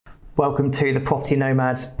Welcome to the Property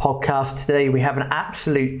Nomads podcast. Today we have an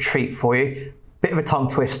absolute treat for you. Bit of a tongue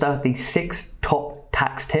twister, the 6 top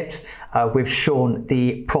tax tips with Sean,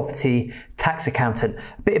 the property tax accountant.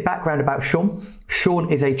 A bit of background about Sean.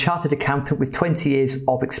 Sean is a chartered accountant with 20 years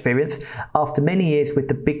of experience. After many years with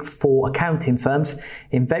the big 4 accounting firms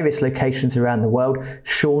in various locations around the world,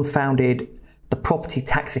 Sean founded the Property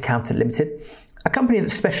Tax Accountant Limited, a company that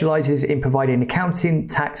specialises in providing accounting,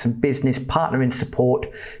 tax and business partnering support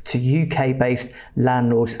to UK-based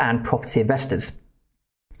landlords and property investors.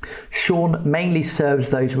 Sean mainly serves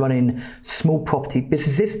those running small property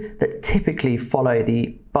businesses that typically follow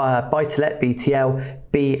the buy-to-let, BTL,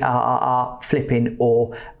 BRRR, flipping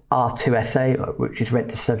or R2SA, which is rent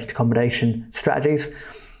to serviced accommodation strategies.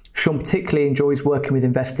 Sean particularly enjoys working with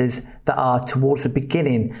investors that are towards the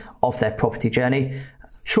beginning of their property journey.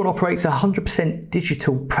 Sean operates a 100%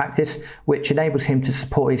 digital practice, which enables him to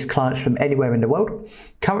support his clients from anywhere in the world.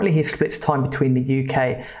 Currently, he splits time between the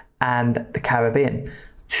UK and the Caribbean.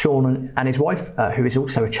 Sean and his wife, who is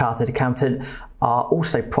also a chartered accountant, are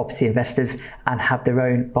also property investors and have their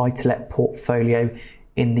own buy-to-let portfolio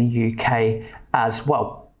in the UK as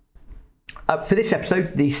well. For this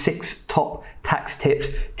episode, the 6 top tax tips,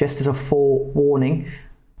 just as a forewarning.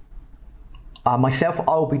 Myself,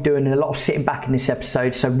 I'll be doing a lot of sitting back in this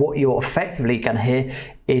episode, so what you're effectively going to hear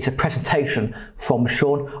is a presentation from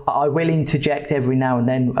Sean. I will interject every now and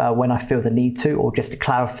then when I feel the need to, or just to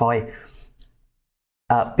clarify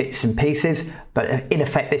bits and pieces, but in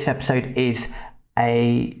effect this episode is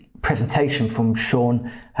a presentation from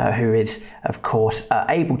Sean, who is of course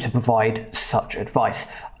able to provide such advice.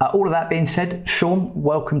 All of that being said, Sean,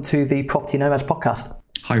 welcome to the Property Nomads podcast.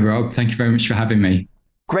 Hi Rob, thank you very much for having me.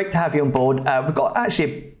 Great to have you on board. We've got actually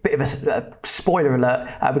a bit of a spoiler alert.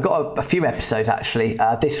 We've got a few episodes actually.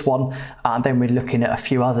 This one, and then we're looking at a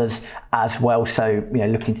few others as well. So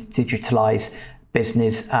looking to digitalise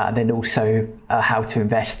business, and then also how to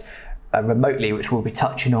invest remotely, which we'll be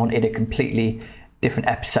touching on in a completely different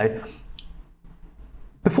episode.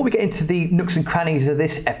 Before we get into the nooks and crannies of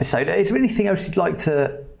this episode, is there anything else you'd like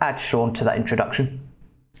to add, Sean, to that introduction?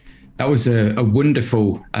 That was a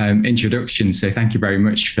wonderful introduction, so thank you very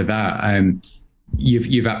much for that.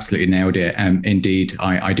 You've absolutely nailed it. Indeed,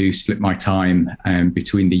 I do split my time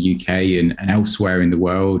between the UK and elsewhere in the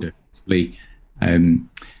world, effectively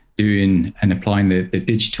doing and applying the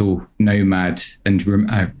digital nomad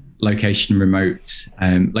and location remote,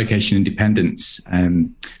 location independence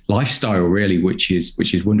lifestyle, really, which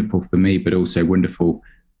is wonderful for me, but also wonderful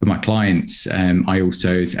for my clients. I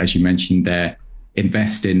also, as you mentioned there,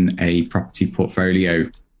 invest in a property portfolio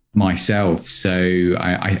myself. So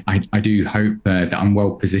I do hope that I'm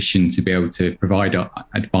well positioned to be able to provide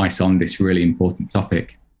advice on this really important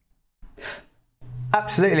topic.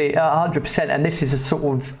 Absolutely, 100%. And this is a sort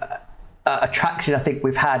of attraction I think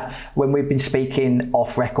we've had when we've been speaking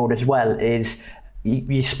off record as well, is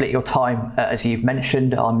you split your time, as you've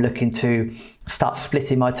mentioned. I'm looking to start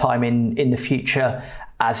splitting my time in the future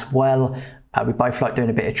as well. We both like doing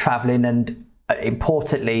a bit of traveling, and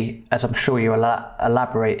importantly, as I'm sure you'll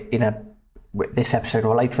elaborate in this episode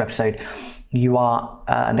or a later episode, you are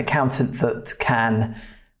an accountant that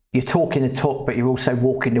you're talking the talk, but you're also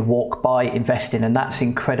walking the walk by investing, and that's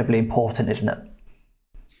incredibly important, isn't it?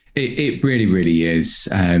 It really, really is.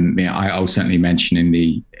 I'll certainly mention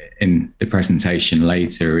in the presentation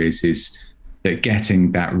later is that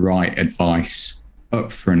getting that right advice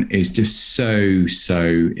up front is just so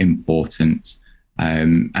important.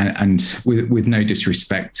 And with no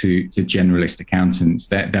disrespect to generalist accountants,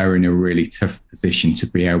 they're in a really tough position to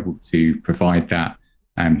be able to provide that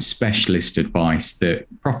specialist advice that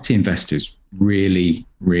property investors really,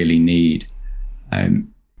 really need.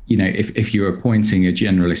 If you're appointing a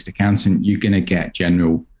generalist accountant, you're going to get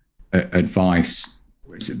general advice.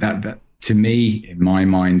 That to me, in my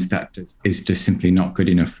mind, that is just simply not good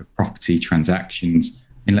enough for property transactions.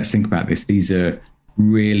 And let's think about this. These are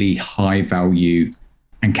really high value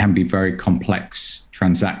and can be very complex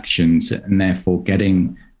transactions, and therefore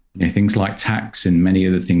getting things like tax and many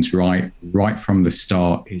other things right from the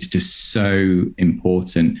start is just so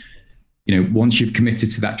important. Once you've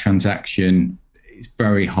committed to that transaction, it's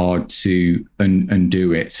very hard to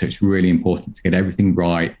undo it. So it's really important to get everything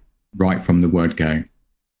right from the word go.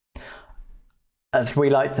 As we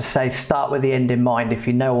like to say, start with the end in mind. If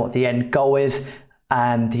you know what the end goal is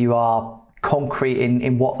and you are concrete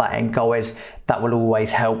in what that end goal is, that will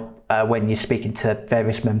always help when you're speaking to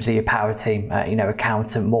various members of your power team,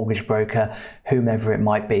 accountant, mortgage broker, whomever it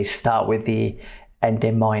might be. Start with the end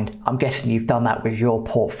in mind. I'm guessing you've done that with your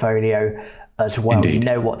portfolio as well. Indeed. You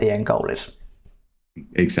know what the end goal is.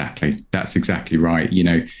 Exactly. That's exactly right.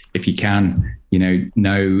 If you can,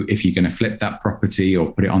 know if you're going to flip that property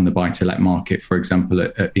or put it on the buy-to-let market, for example,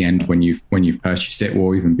 at the end when you've purchased it,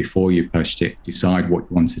 or even before you purchased it, decide what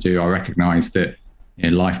you want to do. I recognize that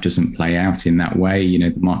life doesn't play out in that way.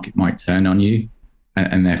 The market might turn on you,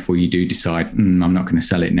 and therefore you do decide, I'm not going to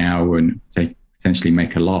sell it now and potentially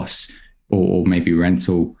make a loss, or maybe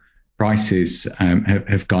rental prices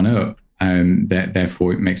have gone up.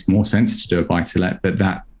 Therefore, it makes more sense to do a buy-to-let, but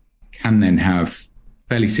that can then have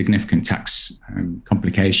fairly significant tax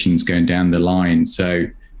complications going down the line. So,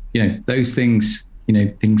 those things,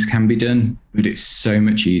 things can be done, but it's so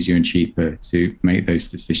much easier and cheaper to make those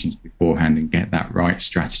decisions beforehand and get that right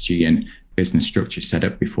strategy and business structure set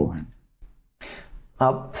up beforehand.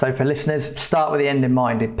 So for listeners, start with the end in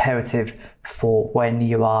mind, imperative for when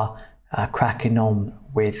you are cracking on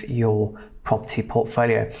with your property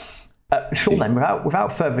portfolio. Sean, then,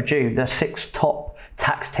 without further ado, the 6 top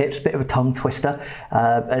tax tips, bit of a tongue twister,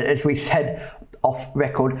 as we said off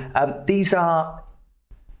record. These are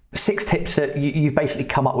 6 tips that you've basically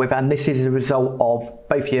come up with, and this is a result of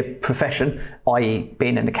both your profession, i.e.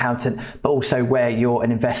 being an accountant, but also where you're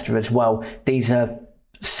an investor as well. These are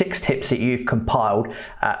 6 tips that you've compiled.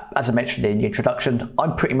 As I mentioned in the introduction,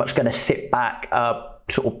 I'm pretty much going to sit back,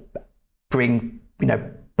 sort of bring,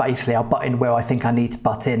 basically I'll butt in where I think I need to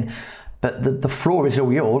butt in. But the floor is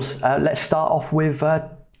all yours. Let's start off with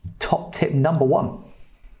top tip number 1.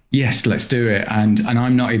 Yes, let's do it. And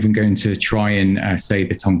I'm not even going to try and say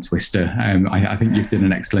the tongue twister. I think you've done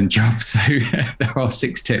an excellent job. So there are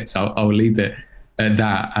 6 tips. I'll leave it at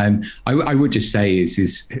that. I would just say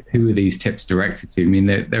is who are these tips directed to? I mean,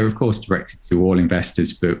 they're of course directed to all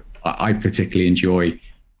investors, but I particularly enjoy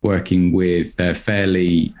working with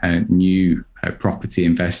fairly new property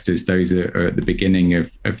investors. Those are at the beginning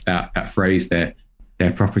of that phrase, their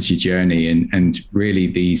property journey. And really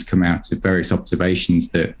these come out of various observations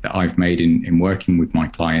that I've made in working with my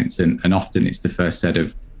clients. And often it's the first set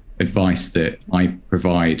of advice that I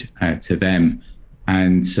provide to them.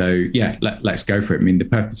 And so, let's go for it. I mean, the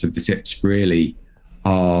purpose of the tips really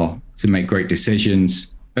are to make great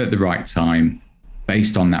decisions at the right time,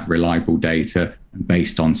 based on that reliable data and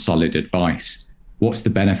based on solid advice. What's the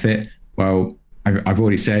benefit? Well, I've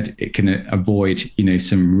already said it can avoid,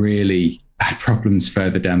 some really bad problems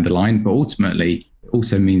further down the line, but ultimately it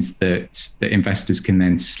also means that investors can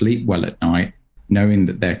then sleep well at night, knowing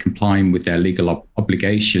that they're complying with their legal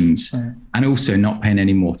obligations, and also not paying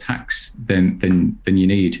any more tax than you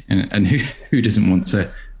need. And who doesn't want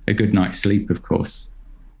a good night's sleep, of course.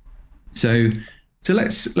 So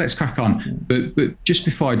let's crack on. But just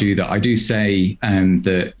before I do that, I do say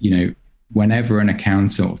that whenever an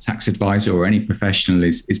accountant or tax advisor or any professional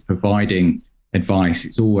is providing advice,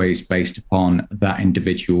 it's always based upon that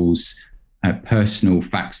individual's personal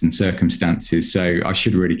facts and circumstances. So I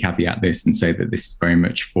should really caveat this and say that this is very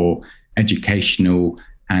much for educational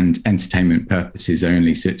and entertainment purposes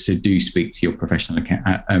only. So do speak to your professional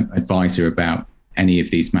advisor about any of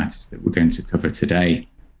these matters that we're going to cover today.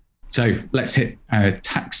 So let's hit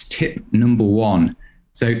tax tip number 1.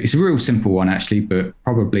 So it's a real simple one, actually, but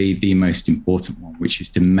probably the most important one, which is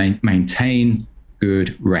to maintain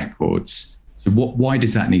good records. So why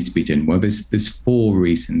does that need to be done? Well, there's 4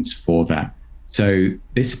 reasons for that. So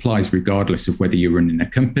this applies regardless of whether you're running a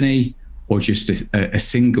company or just a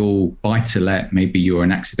single buy-to-let. Maybe you're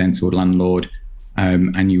an accidental landlord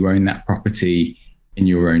and you own that property in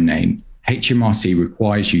your own name. HMRC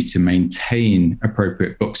requires you to maintain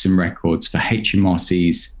appropriate books and records for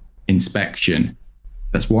HMRC's inspection.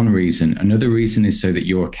 So that's one reason. Another reason is so that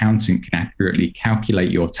your accountant can accurately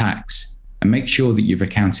calculate your tax and make sure that you've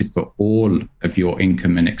accounted for all of your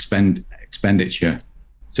income and expenditure.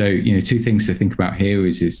 So, 2 things to think about here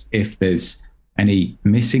is if there's any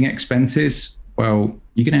missing expenses, well,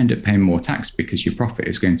 you're going to end up paying more tax because your profit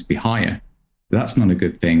is going to be higher. That's not a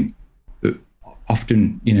good thing. But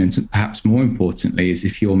often, and perhaps more importantly, is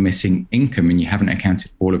if you're missing income and you haven't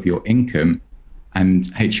accounted for all of your income and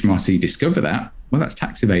HMRC discover that, well, that's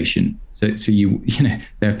tax evasion. So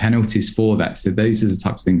there are penalties for that. So those are the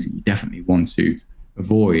types of things that you definitely want to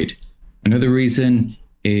avoid. Another reason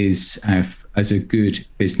is as a good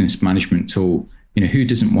business management tool, who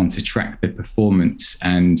doesn't want to track their performance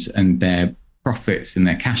and their profits and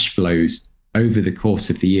their cash flows over the course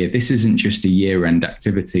of the year? This isn't just a year-end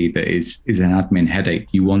activity that is an admin headache.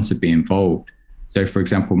 You want to be involved. So, for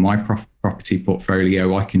example, my property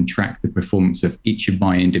portfolio, I can track the performance of each of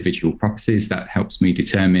my individual properties. That helps me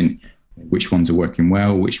determine which ones are working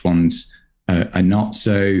well, which ones are not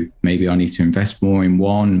so. Maybe I need to invest more in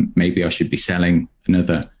one. Maybe I should be selling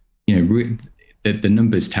another. the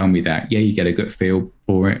numbers tell me that. Yeah, you get a good feel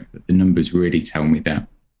for it, but the numbers really tell me that.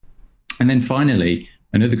 And then finally,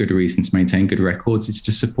 another good reason to maintain good records is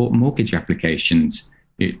to support mortgage applications.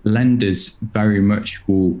 Lenders very much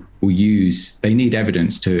will use, they need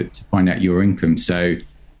evidence to find out your income. So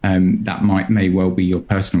that may well be your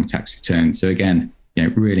personal tax return. So again,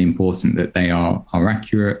 really important that they are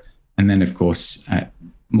accurate. And then of course,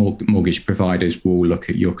 mortgage providers will look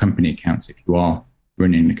at your company accounts if you are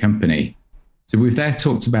running a company. So we've there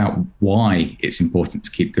talked about why it's important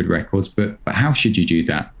to keep good records, but how should you do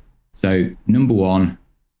that? So number one,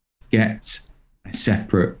 get a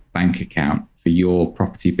separate bank account for your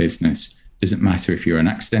property business. Doesn't matter if you're an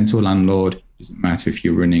accidental landlord, doesn't matter if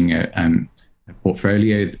you're running a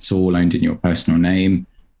portfolio that's all owned in your personal name,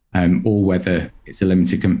 or whether it's a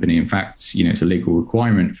limited company. In fact, it's a legal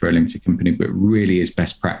requirement for a limited company, but really is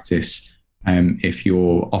best practice if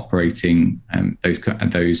you're operating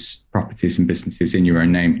those properties and businesses in your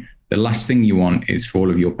own name. The last thing you want is for all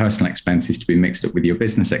of your personal expenses to be mixed up with your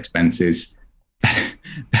business expenses.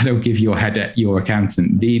 That'll give your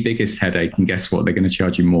accountant the biggest headache, and guess what? They're going to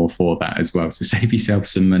charge you more for that as well. So save yourself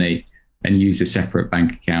some money and use a separate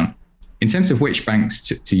bank account. In terms of which banks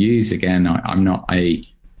to use, again, I'm not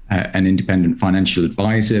an independent financial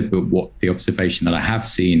advisor, but what the observation that I have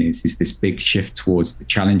seen is this big shift towards the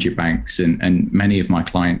challenger banks, and many of my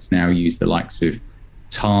clients now use the likes of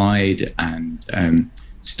Tide and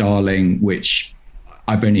Starling, which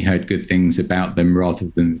I've only heard good things about them rather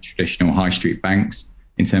than the traditional high street banks.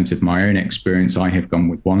 In terms of my own experience, I have gone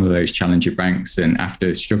with one of those challenger banks, and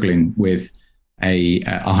after struggling with a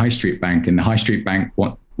high street bank, and the high street bank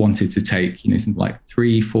wanted to take something like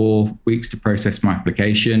 3-4 weeks to process my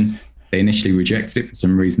application. They initially rejected it for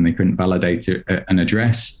some reason. They couldn't validate an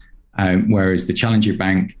address, whereas the challenger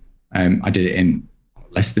bank, I did it in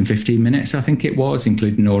less than 15 minutes, I think it was,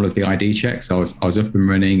 including all of the ID checks. I was up and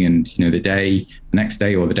running, and the next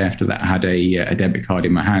day or the day after that, I had a debit card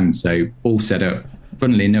in my hand, so all set up.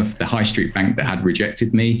 Funnily enough, the high street bank that had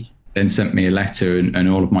rejected me then sent me a letter and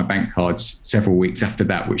all of my bank cards several weeks after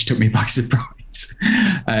that, which took me by surprise,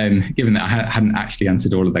 given that I hadn't actually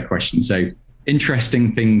answered all of their questions. So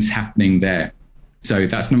interesting things happening there. So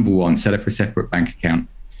that's number one, set up a separate bank account.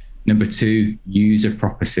 Number two, use a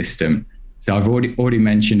proper system. So I've already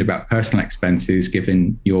mentioned about personal expenses,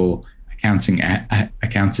 giving your accountant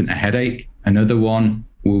a headache. Another one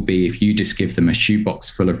will be if you just give them a shoebox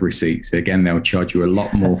full of receipts. Again, they'll charge you a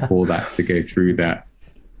lot more for that to go through that.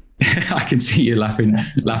 I can see you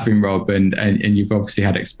laughing, Rob, and you've obviously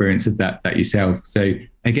had experience of that yourself. So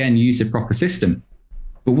again, use a proper system.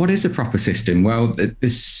 But what is a proper system? Well,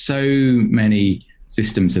 there's so many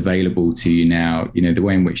systems available to you now. The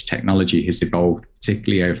way in which technology has evolved,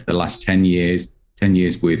 particularly over the last 10 years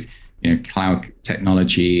with cloud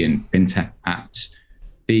technology and fintech apps.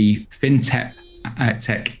 The fintech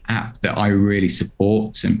tech app that I really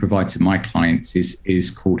support and provide to my clients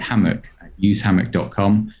is called Hammock. Use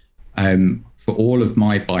hammock.com. For all of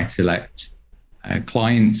my buy-to-let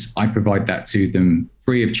clients, I provide that to them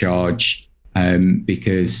free of charge,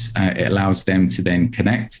 because it allows them to then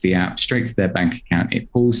connect the app straight to their bank account.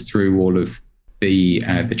 It pulls through all of the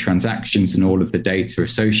transactions and all of the data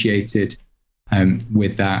associated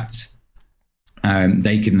with that.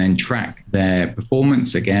 They can then track their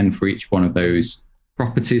performance again for each one of those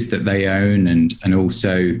properties that they own, and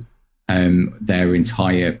also their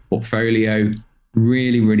entire portfolio.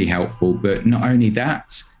 Really, really helpful. But not only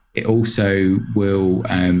that, it also will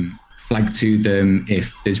flag to them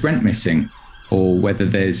if there's rent missing, or whether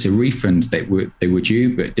there's a refund that they were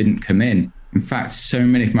due but didn't come in. In fact, so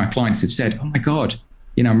many of my clients have said, oh my God,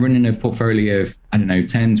 I'm running a portfolio of,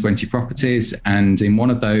 10, 20 properties. And in one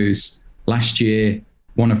of those last year,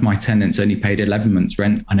 one of my tenants only paid 11 months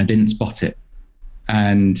rent and I didn't spot it.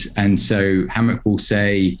 And so Hammock will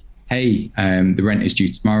say, hey, the rent is due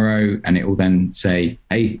tomorrow. And it will then say,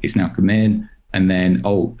 hey, it's now come in. And then,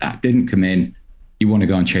 oh, that didn't come in. You want to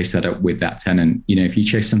go and chase that up with that tenant. If you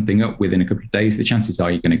chase something up within a couple of days, the chances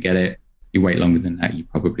are you're going to get it. You wait longer than that, you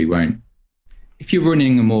probably won't. If you're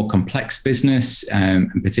running a more complex business, and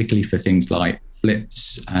particularly for things like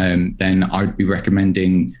flips, then I'd be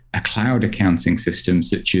recommending a cloud accounting system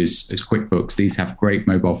such as QuickBooks. These have great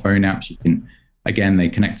mobile phone apps. You can, again, they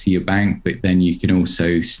connect to your bank, but then you can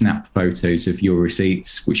also snap photos of your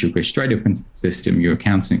receipts, which will go straight up into the system. Your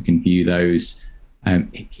accountant can view those.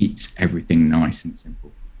 It keeps everything nice and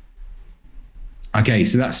simple. Okay,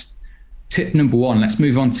 so that's tip number one. Let's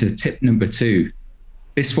move on to tip number two.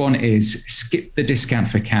 This one is skip the discount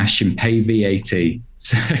for cash and pay VAT.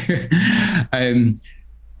 So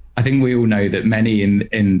I think we all know that many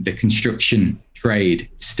in the construction trade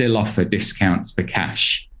still offer discounts for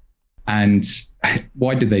cash. And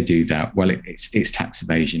why do they do that? Well, it's tax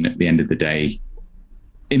evasion at the end of the day.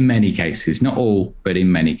 In many cases, not all, but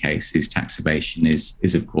in many cases, tax evasion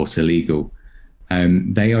is of course illegal.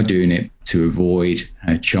 They are doing it to avoid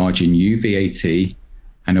charging you VAT,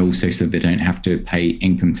 and also so they don't have to pay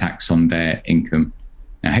income tax on their income.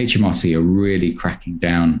 Now, HMRC are really cracking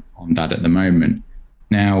down on that at the moment.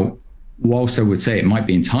 Now, whilst I would say it might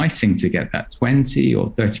be enticing to get that 20 or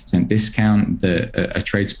 30% discount that a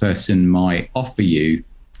tradesperson might offer you,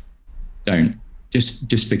 don't.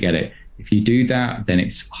 Just forget it. If you do that, then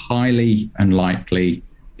it's highly unlikely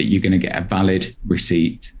that you're going to get a valid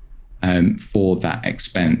receipt for that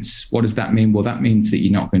expense. What does that mean? Well, that means that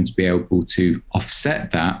you're not going to be able to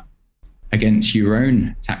offset that against your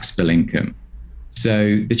own taxable income.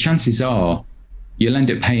 So the chances are you'll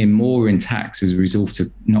end up paying more in tax as a result of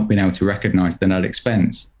not being able to recognize the net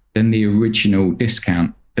expense than the original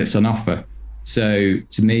discount that's on offer. So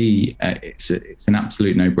to me, it's an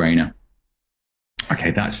absolute no-brainer.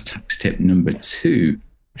 Okay, that's tax tip number 2.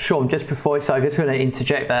 Sean, just before, so I'm just going to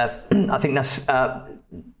interject there. I think that's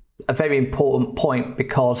a very important point,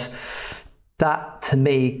 because that to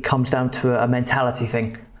me comes down to a mentality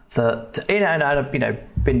thing. That, and I've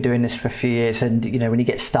been doing this for a few years, and when you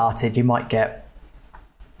get started, you might get,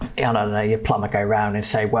 I don't know, your plumber go around and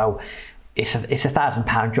say, well, it's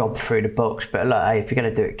 £1,000 job through the books, but look, hey, if you're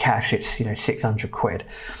going to do it cash, it's 600 quid.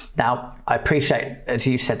 Now, I appreciate, as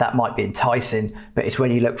you said, that might be enticing, but it's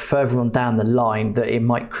when you look further on down the line that it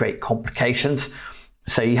might create complications.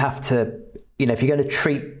 So you have to, if you're going to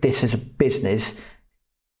treat this as a business,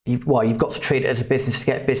 you've got to treat it as a business to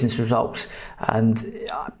get business results. And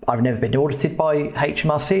I've never been audited by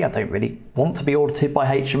HMRC. I don't really want to be audited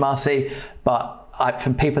by HMRC, but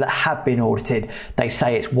from people that have been audited, they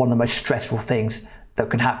say it's one of the most stressful things that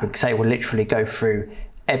can happen, because they will literally go through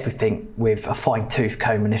everything with a fine-tooth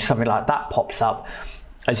comb, and if something like that pops up,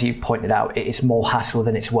 as you pointed out, it is more hassle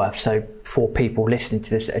than it's worth. So for people listening to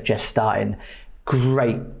this that are just starting,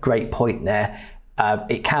 great point there.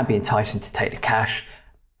 It can be enticing to take the cash,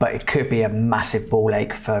 but it could be a massive ball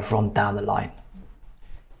ache further on down the line.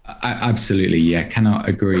 Absolutely, yeah, cannot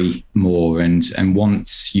agree more. And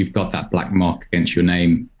once you've got that black mark against your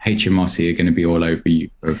name, HMRC are going to be all over you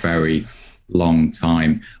for a very long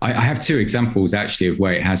time. I have 2 examples actually of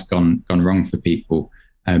where it has gone wrong for people.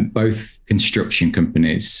 Both construction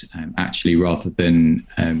companies, actually, rather than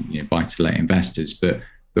buy-to-let investors. But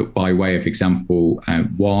by way of example,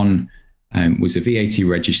 one was a VAT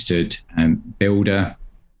registered builder.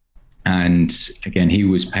 And again, he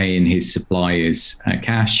was paying his suppliers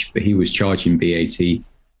cash, but he was charging VAT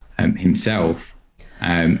himself.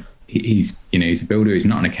 He's a builder, he's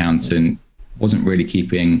not an accountant, wasn't really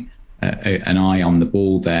keeping an eye on the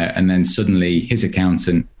ball there. And then suddenly his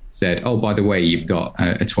accountant said, oh, by the way, you've got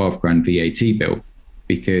a 12 grand VAT bill,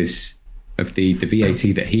 because of the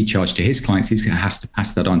VAT that he charged to his clients. He has to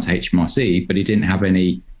pass that on to HMRC, but he didn't have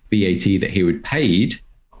any VAT that he would paid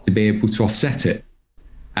to be able to offset it.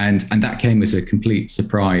 And that came as a complete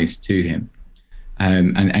surprise to him.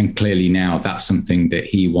 And clearly now that's something that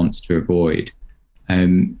he wants to avoid.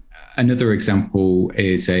 Another example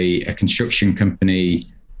is a construction company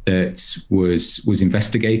that was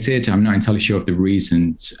investigated. I'm not entirely sure of the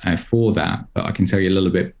reasons for that, but I can tell you a little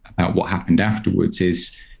bit about what happened afterwards.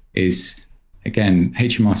 Is again,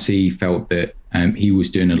 HMRC felt that he was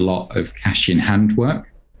doing a lot of cash in hand work,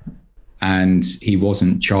 and he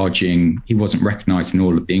wasn't recognizing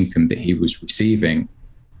all of the income that he was receiving.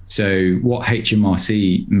 So what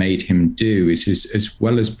HMRC made him do is, as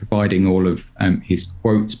well as providing all of his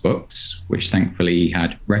quotes books, which thankfully he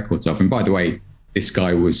had records of. And by the way, this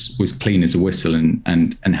guy was clean as a whistle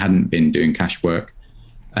and hadn't been doing cash work.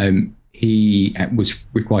 He was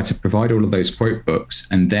required to provide all of those quote books,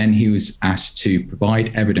 and then he was asked to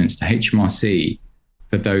provide evidence to HMRC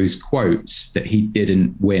for those quotes that he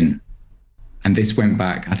didn't win. And this went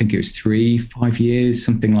back, I think it was 3-5 years,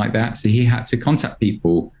 something like that. So he had to contact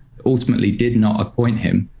people that ultimately did not appoint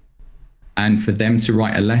him, and for them to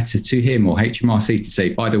write a letter to him or HMRC to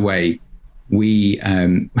say, by the way, we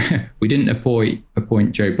didn't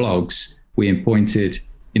appoint Joe Bloggs, we appointed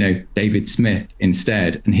David Smith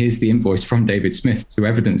instead. And here's the invoice from David Smith to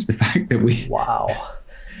evidence the fact that Wow.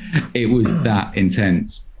 It was that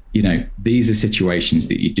intense. These are situations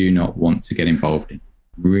that you do not want to get involved in.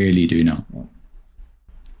 Really do not.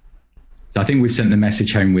 So I think we've sent the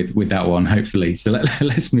message home with that one, hopefully. So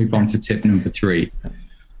let's move on to tip number 3.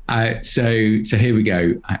 So here we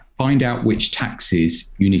go. Find out which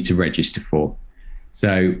taxes you need to register for.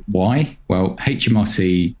 So why? Well,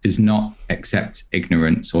 HMRC does not accept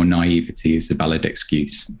ignorance or naivety as a valid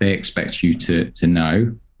excuse. They expect you to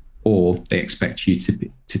know, or they expect you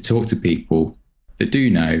to talk to people that do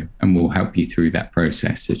know and will help you through that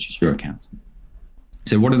process, such as your accountant.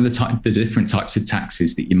 So what are the different types of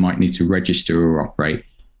taxes that you might need to register or operate?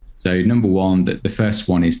 So number one, the first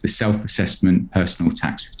one is the self-assessment personal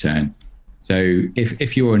tax return. So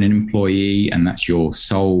if you're an employee and that's your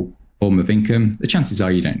sole form of income, the chances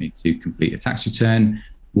are you don't need to complete a tax return.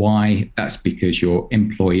 Why? That's because your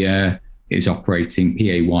employer is operating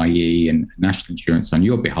PAYE and national insurance on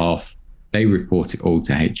your behalf. They report it all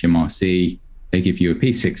to HMRC. They give you a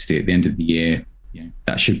P60 at the end of the year.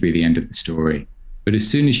 That should be the end of the story. But as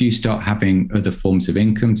soon as you start having other forms of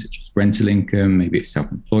income, such as rental income, maybe it's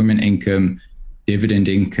self-employment income, dividend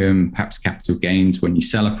income, perhaps capital gains when you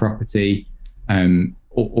sell a property,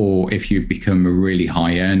 or if you become a really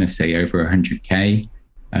high earner, say over 100K,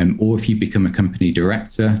 or if you become a company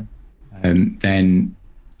director, then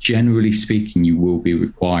generally speaking, you will be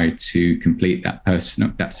required to complete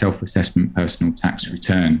that self-assessment personal tax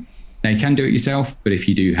return. Now, you can do it yourself, but if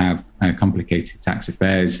you do have complicated tax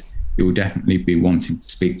affairs, you will definitely be wanting to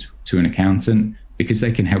speak to an accountant because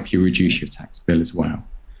they can help you reduce your tax bill as well.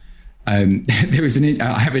 I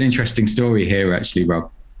have an interesting story here, actually, Rob,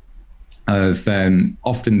 of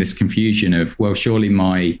often this confusion of, well, surely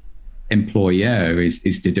my employer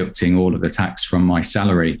is deducting all of the tax from my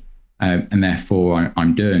salary, and therefore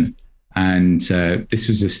I'm done. And this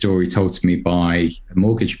was a story told to me by a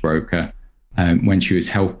mortgage broker when she was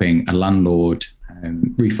helping a landlord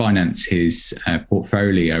refinance his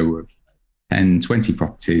portfolio of 10, 20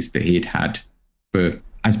 properties that he had for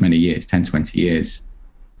as many years, 10, 20 years.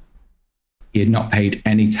 He had not paid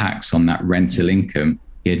any tax on that rental income.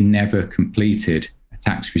 He had never completed a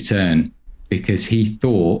tax return because he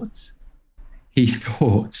thought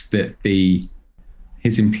that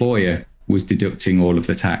his employer was deducting all of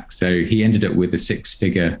the tax. So he ended up with a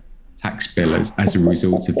 6-figure tax bill as a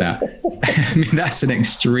result of that. I mean, that's an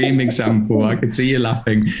extreme example. I could see you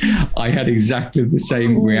laughing. I had exactly the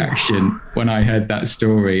same reaction when I heard that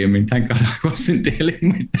story. I mean, thank God I wasn't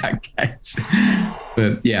dealing with that case.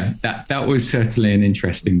 But yeah, that was certainly an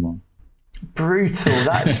interesting one. Brutal.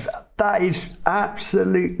 That is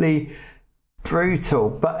absolutely brutal.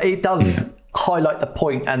 But it does highlight the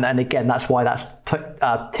point, and again, that's why that's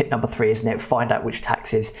tip number 3, isn't it? Find out which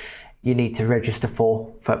taxes you need to register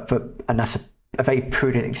for, and that's a very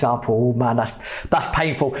prudent example. Oh man, that's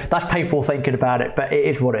painful. That's painful thinking about it, but it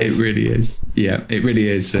is what it is. It really is. Yeah, it really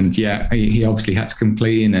is. And yeah, he obviously had to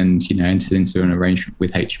complain and entered into an arrangement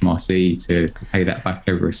with HMRC to pay that back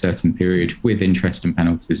over a certain period with interest and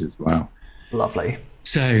penalties as well. Lovely.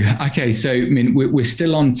 So, okay. So, I mean, we're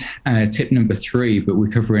still on tip number 3, but we're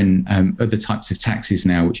covering other types of taxes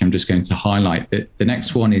now, which I'm just going to highlight. The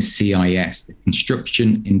next one is CIS, the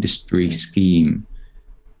Construction Industry Scheme.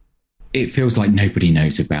 It feels like nobody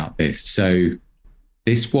knows about this. So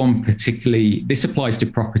this one particularly, this applies to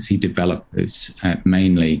property developers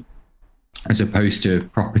mainly, as opposed to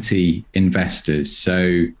property investors.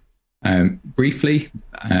 So briefly,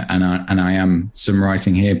 and I am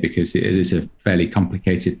summarizing here because it is a fairly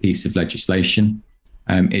complicated piece of legislation.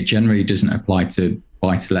 It generally doesn't apply to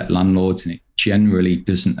buy-to-let landlords, and it generally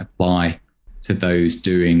doesn't apply to those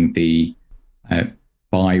doing the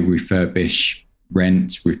buy, refurbish,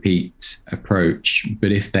 rent, repeat approach.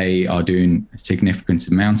 But if they are doing a significant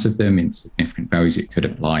amount of them in significant values, it could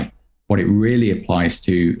apply. What it really applies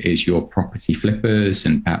to is your property flippers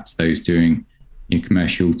and perhaps those doing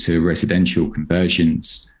commercial to residential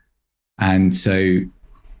conversions. And so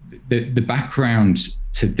the background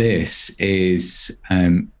to this is,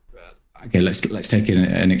 okay, let's take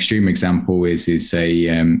an extreme example is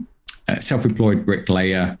a self-employed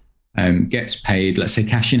bricklayer gets paid, let's say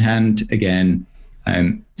cash in hand again,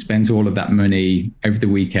 spends all of that money over the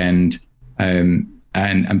weekend,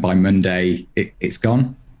 and by Monday it's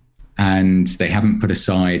gone, and they haven't put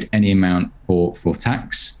aside any amount for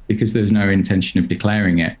tax because there's no intention of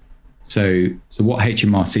declaring it. So what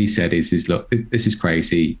HMRC said is look, this is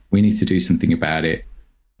crazy. We need to do something about it.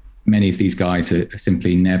 Many of these guys are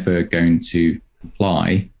simply never going to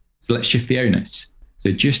comply. So let's shift the onus.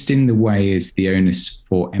 So just in the way as the onus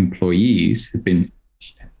for employees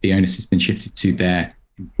the onus has been shifted to their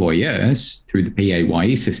employers through the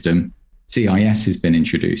PAYE system, CIS has been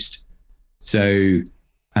introduced. So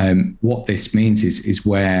what this means is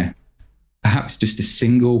where perhaps just a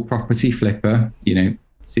single property flipper,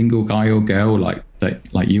 single guy or girl like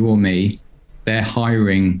you or me, they're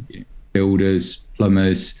hiring builders,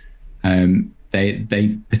 plumbers.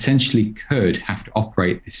 They potentially could have to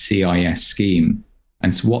operate the CIS scheme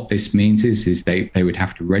And so what this means is they would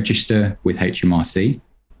have to register with HMRC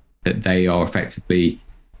that they are effectively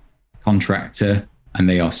contractor and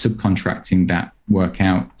they are subcontracting that work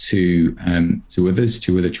out to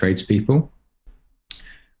other tradespeople.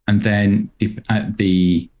 And then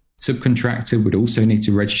the subcontractor would also need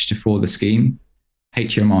to register for the scheme.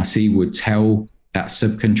 HMRC would tell that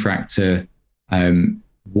subcontractor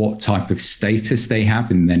what type of status they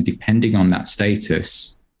have, and then depending on that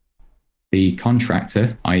status, the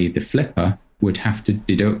contractor, i.e. the flipper, would have to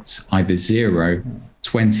deduct either 0,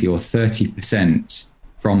 20 or 30%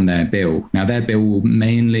 from their bill. Now their bill will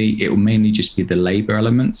mainly just be the labor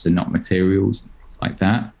elements and not materials, things like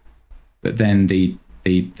that. But then the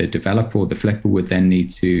developer or the flipper would then need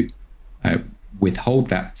to withhold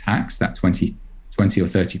that tax, that 20 or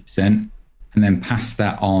 30%, and then pass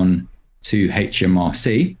that on to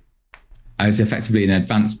HMRC as effectively an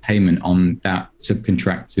advance payment on that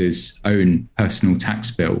subcontractor's own personal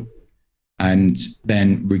tax bill. And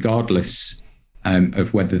then regardless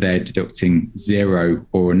of whether they're deducting 0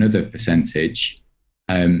 or another percentage,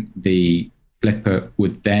 the flipper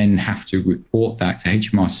would then have to report that to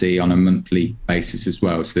HMRC on a monthly basis as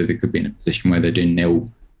well. So they could be in a position where they're doing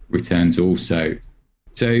nil returns also.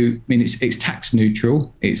 So, I mean, it's tax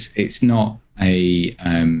neutral. It's not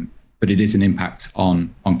but it is an impact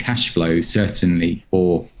on cash flow, certainly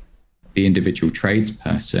for the individual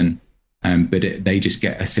tradesperson. But they just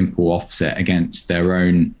get a simple offset against their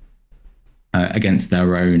own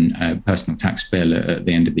personal tax bill at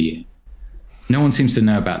the end of the year. No one seems to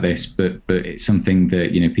know about this, but it's something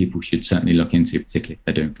that people should certainly look into, particularly if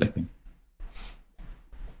they're doing flipping.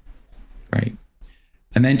 Great.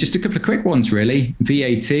 And then just a couple of quick ones, really.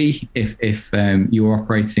 VAT, if you're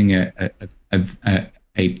operating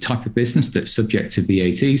a type of business that's subject to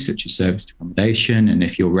VAT, such as serviced accommodation, and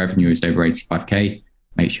if your revenue is over 85k,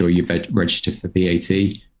 make sure you register for VAT.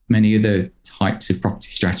 Many other types of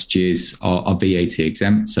property strategies are VAT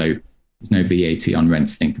exempt, so there's no VAT on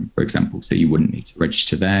rental income, for example, so you wouldn't need to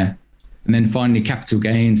register there. And then finally, capital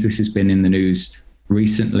gains. This has been in the news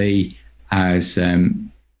recently as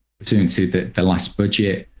pursuant to the last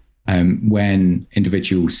budget, when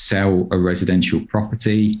individuals sell a residential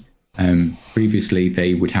property. Previously,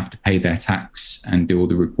 they would have to pay their tax and do all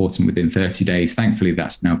the reporting within 30 days. Thankfully,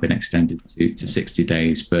 that's now been extended to 60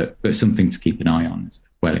 days, but something to keep an eye on as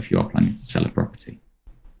well if you are planning to sell a property.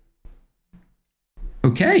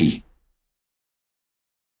 Okay.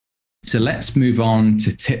 So let's move on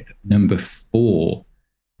to tip number 4.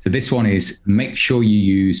 So this one is make sure you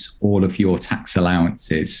use all of your tax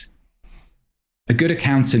allowances. A good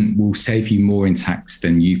accountant will save you more in tax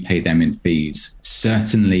than you pay them in fees,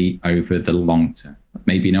 certainly over the long term.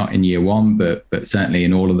 Maybe not in year 1, but certainly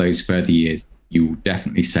in all of those further years, you will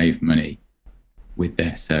definitely save money with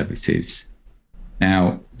their services.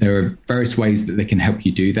 Now, there are various ways that they can help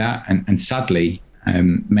you do that. And sadly,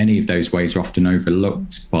 many of those ways are often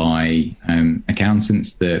overlooked by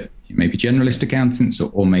accountants that maybe generalist accountants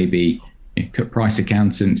or maybe cut price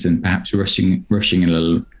accountants and perhaps rushing a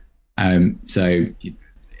little. So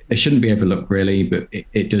they shouldn't be overlooked really, but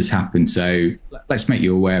it does happen. So let's make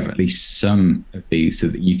you aware of at least some of these so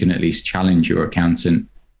that you can at least challenge your accountant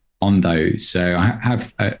on those. So I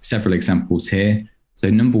have several examples here. So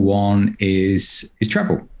number 1 is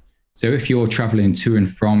travel. So if you're traveling to and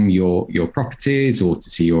from your properties or to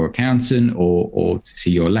see your accountant or to see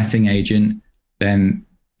your letting agent, then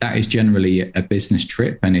that is generally a business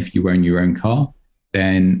trip. And if you own your own car,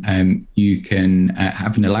 then you can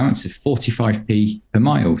have an allowance of 45p per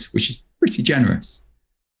mile, which is pretty generous.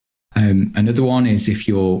 Another one is if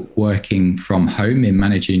you're working from home in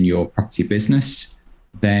managing your property business,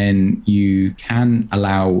 then you can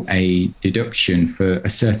allow a deduction for a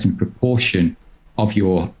certain proportion of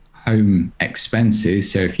your home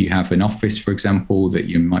expenses. So if you have an office, for example, that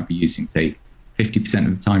you might be using, say, 50%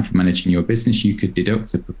 of the time for managing your business, you could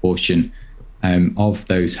deduct a proportion of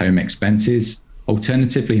those home expenses.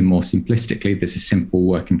 Alternatively, and more simplistically, there's a simple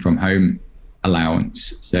working from home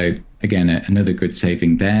allowance. So again, another good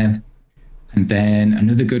saving there. And then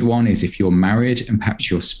another good one is if you're married and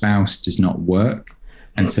perhaps your spouse does not work,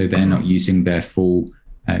 and so they're not using their full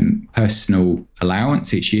personal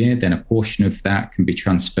allowance each year, then a portion of that can be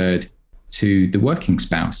transferred to the working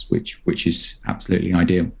spouse, which is absolutely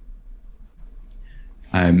ideal.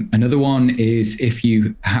 Another one is if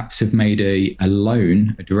you perhaps have made a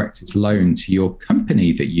loan, a director's loan to your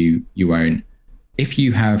company that you own. If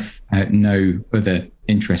you have no other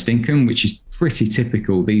interest income, which is pretty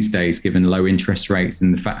typical these days given low interest rates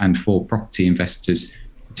and for property investors,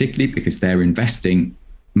 particularly because they're investing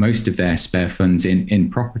most of their spare funds in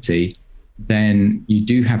property, then you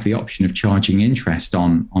do have the option of charging interest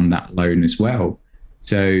on that loan as well.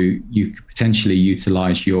 So you could potentially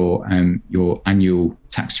utilize your annual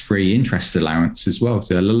tax-free interest allowance as well.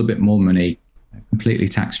 So a little bit more money, completely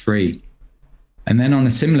tax-free. And then on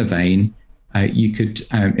a similar vein, you could,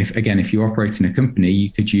 if you're operating a company, you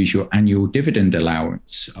could use your annual dividend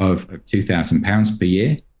allowance of £2,000 per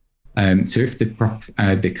year. So if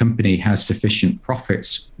the company has sufficient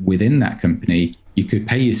profits within that company, you could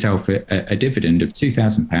pay yourself a dividend of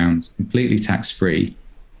 £2,000 completely tax-free.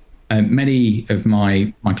 Many of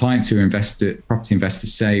my clients who are property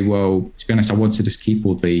investors say, well, to be honest, I want to just keep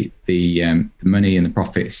all the money and the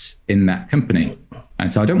profits in that company.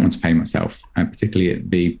 And so I don't want to pay myself, particularly at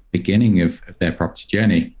the beginning of their property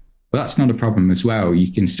journey. Well, that's not a problem as well.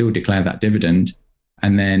 You can still declare that dividend,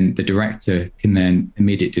 and then the director can then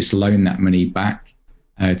immediately just loan that money back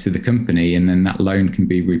to the company, and then that loan can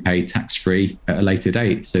be repaid tax-free at a later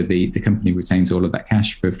date. So the company retains all of that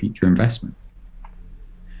cash for future investment.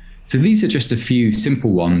 So these are just a few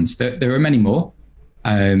simple ones. There are many more.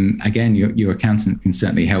 Again, your accountant can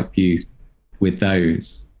certainly help you with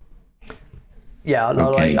those. Yeah,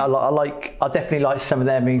 I definitely like some of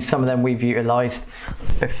them. I mean, some of them we've utilised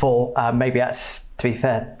before. Maybe that's, to be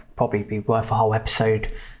fair, probably be worth a whole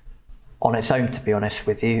episode on its own, to be honest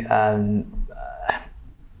with you.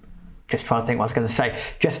 Just trying to think what I was going to say.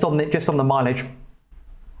 Just on the mileage,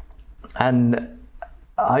 and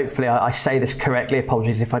hopefully I say this correctly,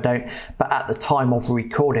 apologies if I don't, but at the time of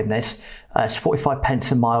recording this, it's 45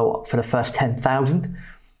 pence a mile for the first 10,000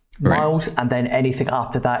 miles, and then anything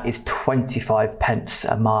after that is 25 pence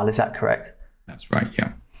a mile. Is that correct? That's right,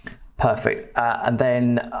 yeah. Perfect. And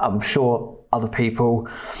then I'm sure other people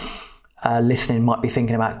listening might be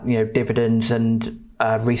thinking about, dividends and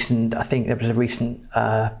I think there was a recent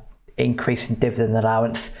increase in dividend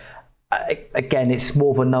allowance. Again, it's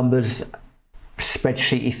more of a numbers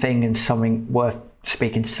spreadsheety thing and something worth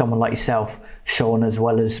speaking to someone like yourself, Sean, as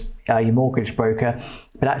well as your mortgage broker.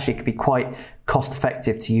 But actually it could be quite cost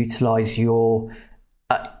effective to utilise your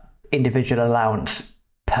individual allowance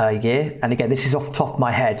per year. And again, this is off the top of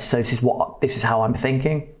my head, so this is how I'm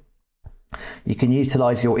thinking. You can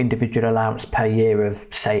utilise your individual allowance per year of,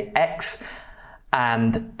 say, X,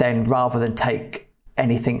 and then rather than take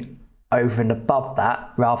anything over and above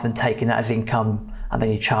that, rather than taking that as income and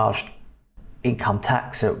then you charge income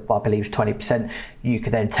tax at, I believe, 20%, you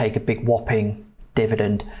could then take a big whopping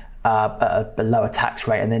dividend at a lower tax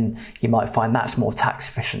rate, and then you might find that's more tax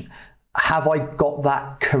efficient. Have I got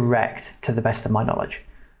that correct to the best of my knowledge?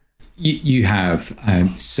 You have.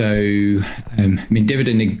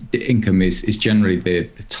 Dividend income is generally the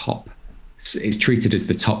top. It's treated as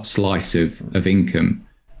the top slice of income.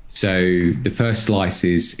 So the first slice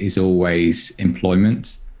is always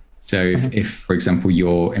employment. So if, for example,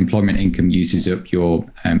 your employment income uses up your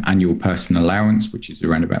annual personal allowance, which is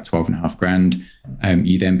around about 12.5 grand,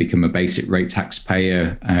 you then become a basic rate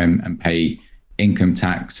taxpayer and pay income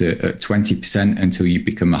tax at 20% until you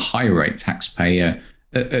become a higher rate taxpayer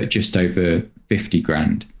at just over 50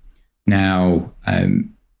 grand. Now,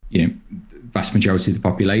 vast majority of the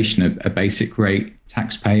population are basic rate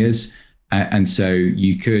taxpayers. And so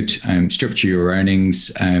you could structure your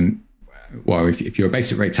earnings. If you're a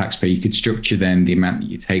basic rate taxpayer, you could structure then the amount that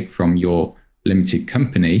you take from your limited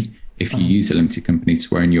company, if you use a limited company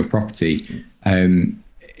to own your property.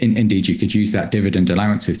 Indeed, you could use that dividend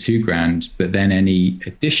allowance of 2 grand, but then any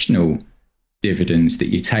additional dividends that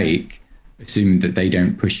you take, assuming that they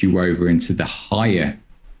don't push you over into the higher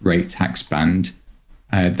rate tax band,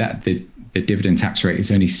 that the dividend tax rate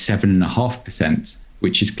is only 7.5%,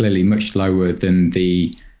 which is clearly much lower than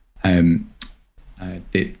the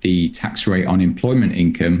tax rate on employment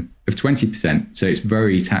income of 20%. So it's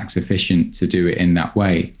very tax efficient to do it in that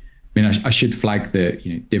way. I mean, I should flag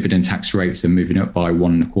that dividend tax rates are moving up by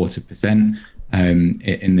 1.25%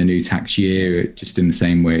 in the new tax year, just in the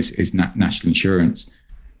same way as national insurance.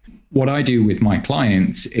 What I do with my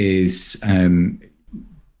clients is, over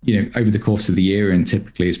the course of the year, and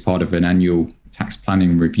typically as part of an annual tax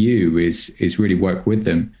planning review, is really work with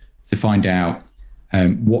them to find out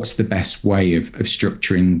what's the best way of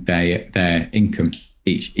structuring their income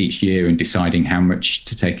each year and deciding how much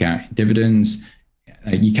to take out in dividends.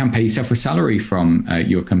 You can pay yourself a salary from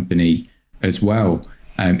your company as well.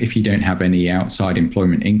 If you don't have any outside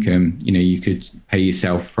employment income, you could pay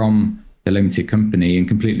yourself from the limited company and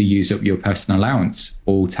completely use up your personal allowance,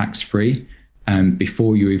 all tax-free,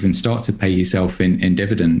 before you even start to pay yourself in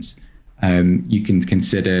dividends. You can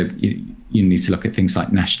consider, you need to look at things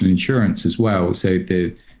like national insurance as well. So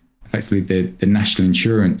the effectively the national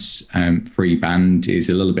insurance free band is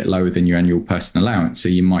a little bit lower than your annual personal allowance. So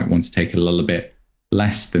you might want to take a little bit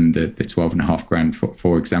less than the 12.5 grand,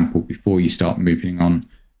 for example, before you start moving on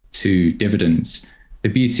to dividends. The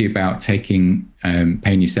beauty about paying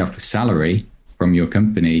yourself a salary from your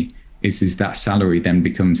company is that salary then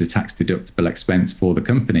becomes a tax deductible expense for the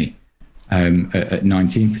company at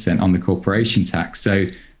 19% on the corporation tax. So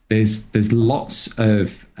there's lots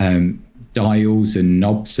of dials and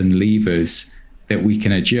knobs and levers that we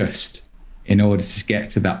can adjust in order to get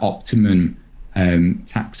to that optimum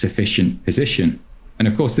tax efficient position. And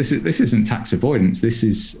of course, this isn't tax avoidance. This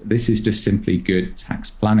is just simply good tax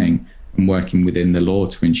planning and working within the law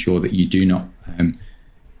to ensure that you do not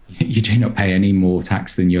pay any more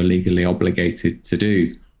tax than you're legally obligated to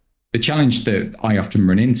do. The challenge that I often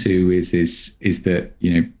run into is that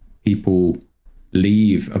people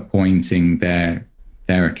leave appointing their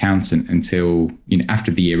accountant until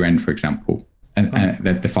after the year end, for example, and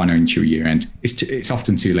the financial year end. It's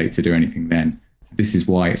often too late to do anything then. So this is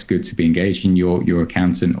why it's good to be engaging your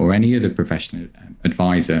accountant or any other professional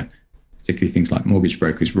advisor, particularly things like mortgage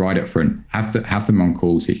brokers, right up front. Have them on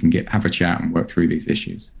call so you can have a chat and work through these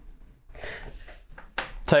issues.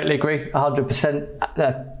 Totally agree,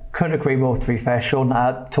 100%. Couldn't agree more, to be fair, Sean.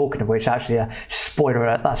 Talking of which, actually, spoiler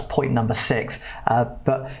alert, that's point number 6.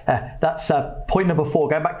 But that's point number 4.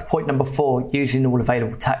 Going back to point number 4, using all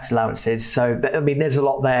available tax allowances. So, there's a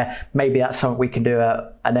lot there. Maybe that's something we can do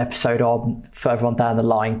an episode on further on down the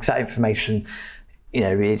line, because that information,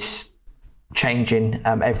 is changing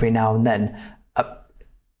every now and then.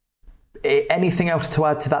 Anything else to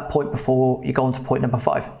add to that point before you go on to point number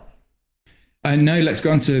 5? No, let's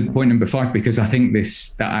go on to point number 5, because I think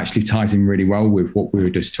that actually ties in really well with what we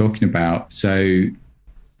were just talking about. So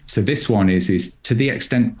this one is to the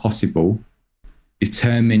extent possible,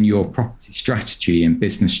 determine your property strategy and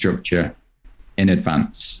business structure in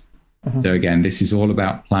advance. Mm-hmm. So again, this is all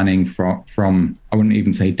about planning from I wouldn't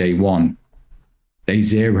even say day 1, day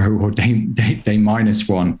 0 or day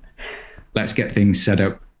 -1. Let's get things set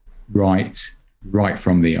up right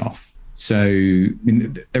from the off. So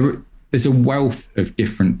there's a wealth of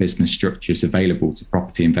different business structures available to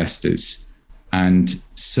property investors, and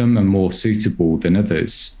some are more suitable than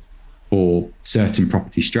others for certain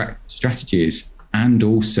property strategies, and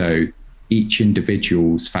also each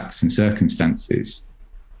individual's facts and circumstances.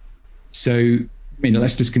 So,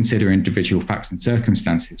 let's just consider individual facts and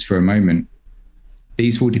circumstances for a moment.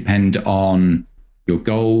 These will depend on your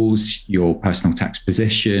goals, your personal tax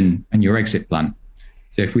position, and your exit plan.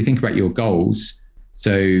 So if we think about your goals,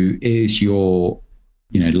 so is your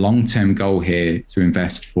long-term goal here to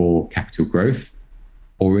invest for capital growth,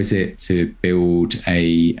 or is it to build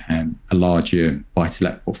a larger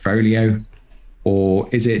buy-to-let portfolio, or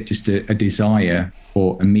is it just a desire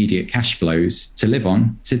for immediate cash flows to live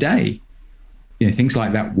on today? Things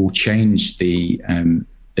like that will change the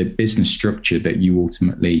business structure that you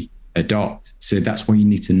ultimately adopt. So that's why you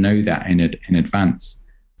need to know that in advance.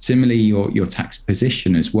 Similarly, your tax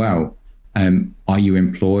position as well. Are you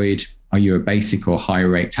employed? Are you a basic or higher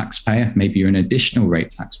rate taxpayer? Maybe you're an additional rate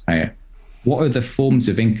taxpayer. What other forms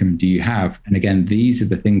of income do you have? And again, these are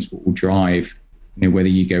the things that will drive whether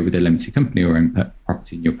you go with a limited company or own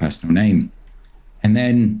property in your personal name. And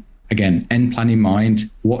then again, end plan in mind,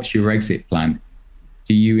 what's your exit plan?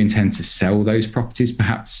 Do you intend to sell those properties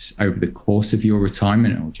perhaps over the course of your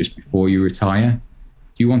retirement or just before you retire?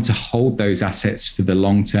 Do you want to hold those assets for the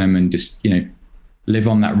long term and just, live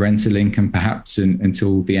on that rental income perhaps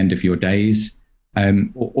until the end of your days?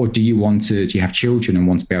 Or do you have children and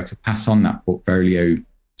want to be able to pass on that portfolio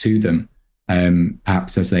to them,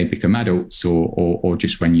 perhaps as they become adults or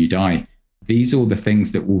just when you die? These are all the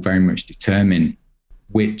things that will very much determine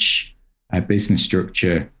which business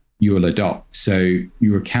structure you will adopt. So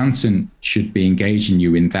your accountant should be engaging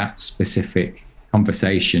you in that specific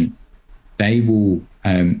conversation. They will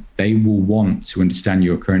want to understand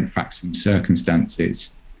your current facts and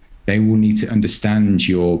circumstances. They will need to understand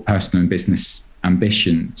your personal and business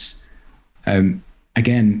ambitions.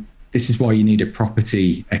 Again, this is why you need a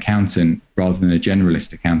property accountant rather than a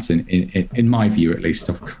generalist accountant, in my view, at least.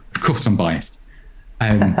 Of course, I'm biased.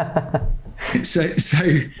 Let's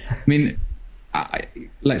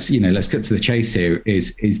cut to the chase here.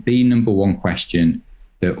 Is the number one question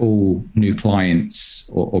that all new clients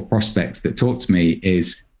or prospects that talk to me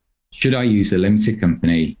is, should I use a limited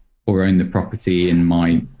company or own the property in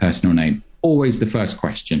my personal name? Always the first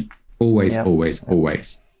question. Always.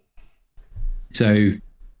 So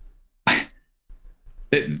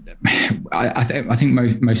I think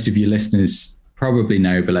most of your listeners probably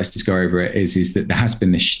know, but let's just go over it, is that there has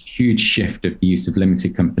been this huge shift of the use of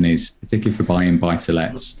limited companies, particularly for buying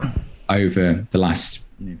buy-to-lets, over the last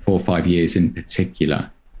 4 or 5 years in particular.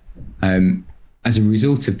 As a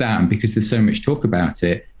result of that, and because there's so much talk about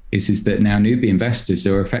it, is that now newbie investors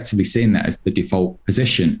are effectively seeing that as the default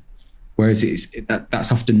position, whereas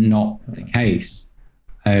that's often not the case.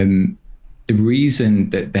 The reason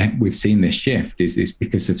that we've seen this shift is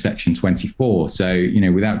because of Section 24. So,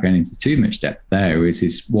 without going into too much depth there,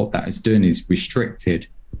 is what that has done is restricted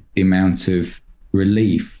the amount of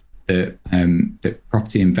relief that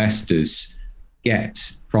property investors get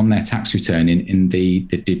from their tax return in the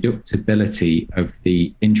deductibility of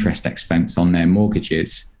the interest expense on their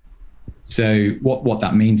mortgages. So what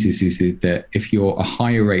that means is that if you're a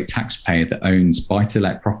higher rate taxpayer that owns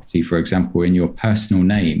buy-to-let property, for example, in your personal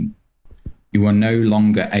name, you are no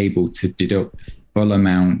longer able to deduct the full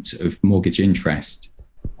amount of mortgage interest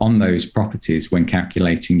on those properties when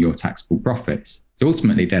calculating your taxable profits. So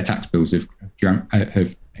ultimately, their tax bills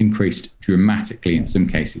have increased dramatically in some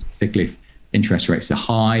cases, particularly if interest rates are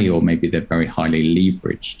high or maybe they're very highly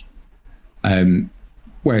leveraged.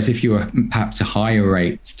 Whereas if you are perhaps a higher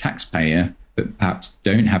rate taxpayer, but perhaps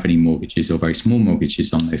don't have any mortgages or very small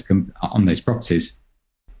mortgages on those properties,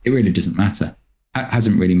 it really doesn't matter. It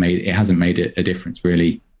hasn't made a difference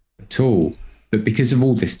really at all. But because of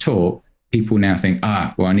all this talk, people now think,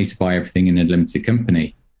 I need to buy everything in a limited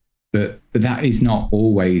company. But that is not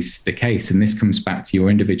always the case. And this comes back to your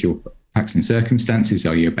individual facts and circumstances.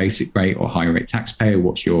 Are you a basic rate or higher rate taxpayer?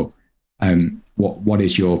 What's your what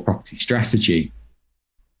is your property strategy?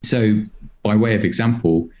 So by way of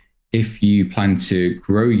example, if you plan to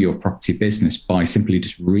grow your property business by simply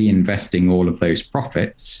just reinvesting all of those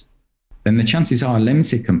profits, then the chances are a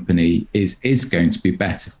limited company is going to be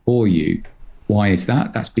better for you. Why is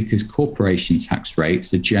that? That's because corporation tax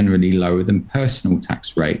rates are generally lower than personal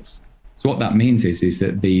tax rates. So what that means is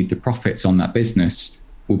that the profits on that business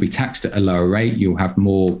will be taxed at a lower rate. You'll have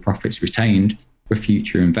more profits retained for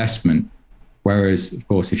future investment. Whereas, of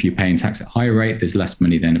course, if you're paying tax at a higher rate, there's less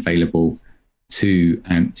money then available to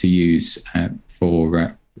use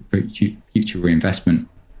for future reinvestment.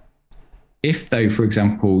 If, though, for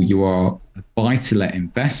example, you are a buy-to-let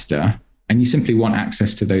investor and you simply want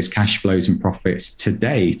access to those cash flows and profits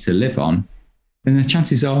today to live on, then the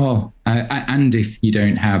chances are, and if you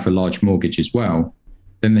don't have a large mortgage as well,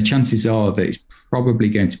 then the chances are that it's probably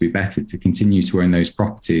going to be better to continue to own those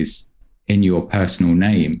properties in your personal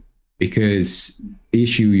name, because the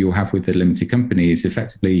issue you'll have with the limited company is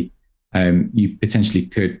effectively you potentially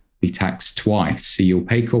could be taxed twice. So you'll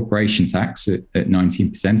pay corporation tax at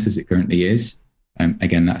 19% as it currently is.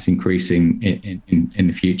 Again, that's increasing in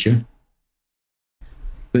the future.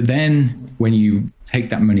 But then when you take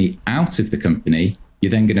that money out of the company,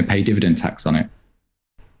 you're then going to pay dividend tax on it.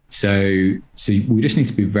 So we just need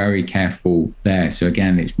to be very careful there. So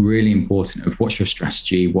again, it's really important of what's your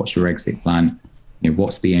strategy, what's your exit plan,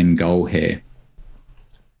 what's the end goal here.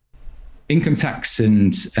 Income tax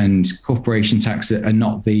and corporation tax are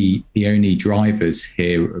not the only drivers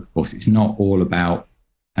here. Of course, it's not all about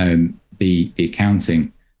the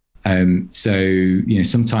accounting. So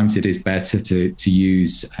sometimes it is better to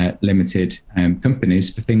use limited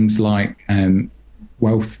companies for things like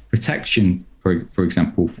wealth protection. For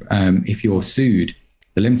example, if you're sued,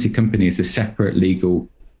 the limited company is a separate legal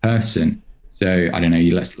person. So I don't know.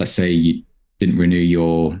 Let's say you didn't renew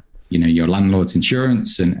your landlord's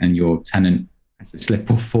insurance and your tenant has a slip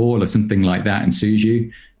or fall or something like that and sues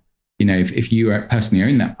you. If you personally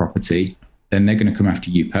own that property, then they're going to come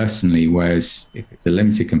after you personally. Whereas if it's a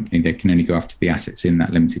limited company, they can only go after the assets in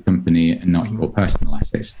that limited company and not your personal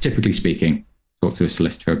assets. Typically speaking, talk to a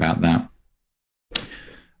solicitor about that.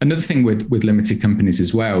 Another thing with limited companies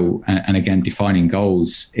as well, and again, defining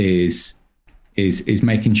goals is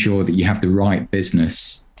making sure that you have the right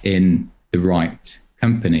business in the right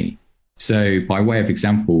company. So by way of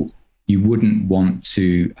example, you wouldn't want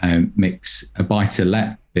to mix a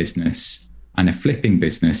buy-to-let business and a flipping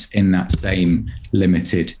business in that same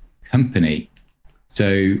limited company.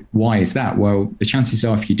 So why is that? Well, the chances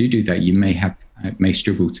are if you do that, you may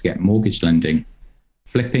struggle to get mortgage lending.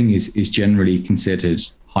 Flipping is generally considered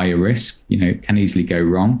higher risk, can easily go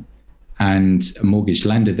wrong. And a mortgage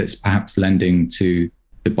lender that's perhaps lending to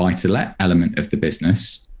the buy-to-let element of the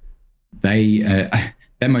business, they're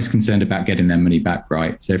most concerned about getting their money back,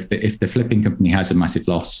 right? So if the flipping company has a massive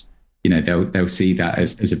loss, they'll see that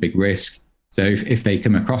as a big risk. So if they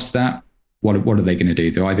come across that, what are they going to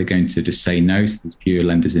do? They're either going to just say no, so there's fewer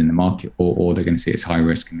lenders in the market, or they're going to see it's high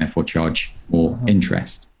risk and therefore charge more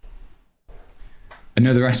interest.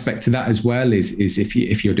 Another aspect to that as well is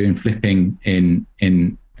if you're doing flipping in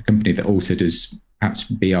a company that also does perhaps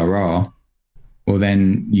BRR, well,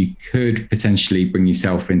 then you could potentially bring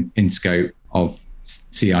yourself in scope of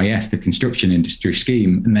CIS, the construction industry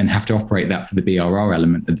scheme, and then have to operate that for the BRR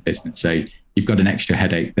element of the business. So you've got an extra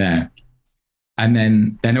headache there. And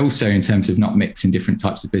then also in terms of not mixing different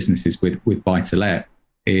types of businesses with buy-to-let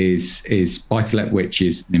is buy-to-let, which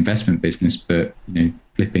is an investment business, but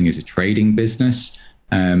flipping is a trading business.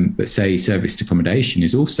 But say serviced accommodation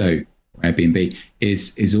is also, Airbnb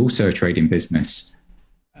is also a trading business.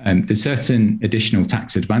 There's certain additional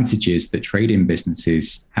tax advantages that trading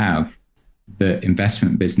businesses have that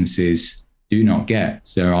investment businesses do not get.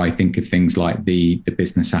 So I think of things like the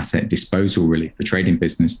business asset disposal relief for trading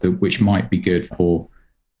business, which might be good for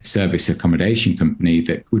a service accommodation company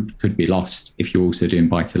that could be lost if you're also doing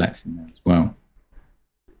buy-to-lets in there as well.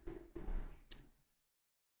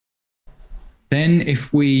 Then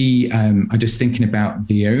if we are just thinking about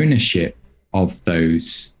the ownership of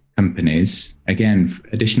those companies, again,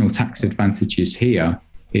 additional tax advantages here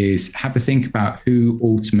is have a think about who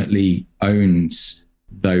ultimately owns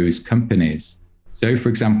those companies. So for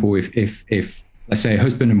example, if let's say a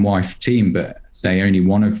husband and wife team, but say only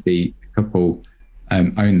one of the couple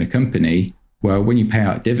own the company, well, when you pay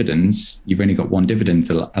out dividends, you've only got one dividend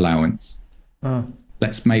allowance.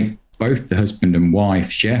 Let's make both the husband and wife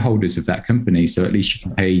shareholders of that company, so at least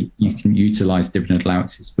you can utilize dividend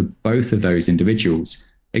allowances for both of those individuals.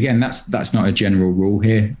 Again, that's not a general rule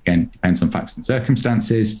here. Again, depends on facts and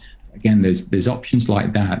circumstances. Again, there's options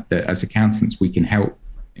like that as accountants we can help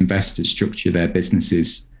investors structure their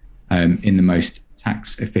businesses in the most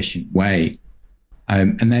tax efficient way.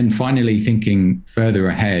 And then finally, thinking further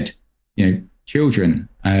ahead, children.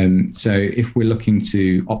 So if we're looking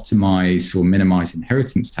to optimize or minimize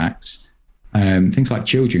inheritance tax, things like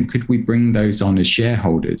children, could we bring those on as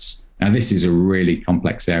shareholders? Now, this is a really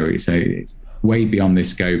complex area, so it's way beyond the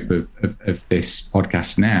scope of this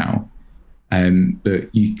podcast now.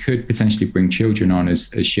 But you could potentially bring children on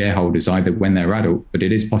as shareholders, either when they're adult, but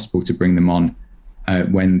it is possible to bring them on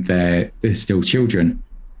when they're still children.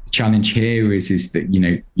 The challenge here is that,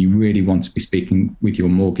 you really want to be speaking with your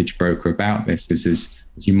mortgage broker about this, as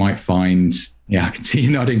you might find, I can see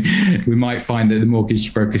you nodding, we might find that the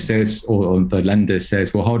mortgage broker says, or the lender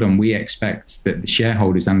says, well, hold on, we expect that the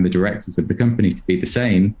shareholders and the directors of the company to be the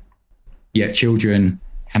same, yet children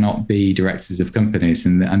cannot be directors of companies,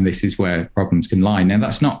 and this is where problems can lie. Now,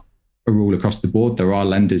 that's not a rule across the board. There are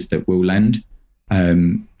lenders that will lend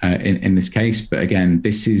in this case, but again,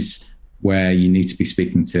 this is where you need to be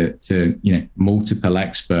speaking to multiple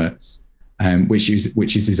experts, which is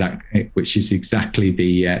exactly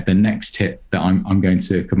the next tip that I'm going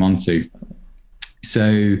to come on to.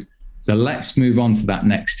 So let's move on to that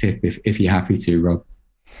next tip if you're happy to, Rob.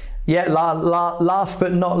 Yeah, last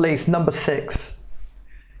but not least, number 6.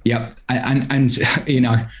 Yep. And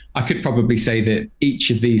I could probably say that each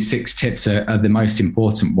of these 6 tips are the most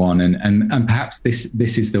important one. And perhaps this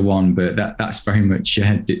is the one, but that's very much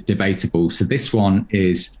debatable. So this one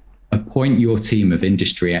is appoint your team of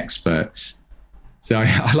industry experts. So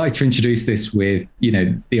I like to introduce this with,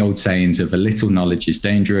 the old sayings of a little knowledge is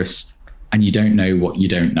dangerous and you don't know what you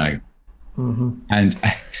don't know. Mm-hmm. And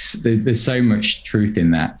there's so much truth in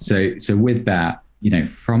that. So with that,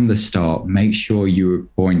 from the start, make sure you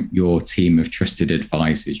appoint your team of trusted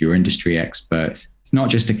advisors, your industry experts. It's not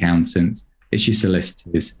just accountants, it's your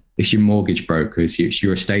solicitors, it's your mortgage brokers, it's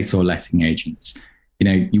your estate or letting agents.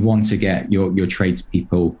 You want to get your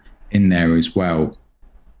tradespeople in there as well.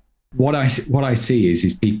 What I see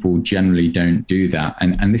is people generally don't do that.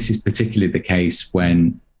 And this is particularly the case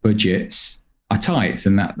when budgets are tight,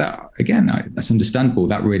 and that's understandable.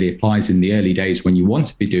 That really applies in the early days when you want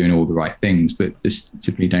to be doing all the right things, but just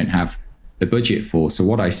simply don't have the budget for. So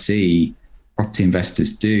what I see property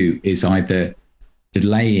investors do is either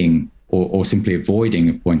delaying or simply avoiding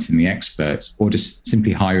appointing the experts, or just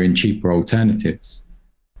simply hiring cheaper alternatives.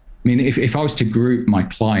 I mean, if I was to group my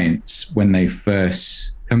clients when they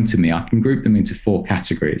first come to me, I can group them into 4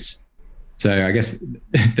 categories. So I guess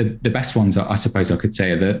the best ones, I suppose I could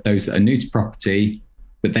say, are those that are new to property,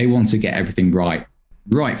 but they want to get everything right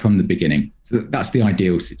from the beginning. So that's the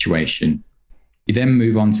ideal situation. You then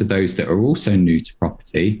move on to those that are also new to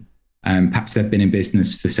property. Perhaps they've been in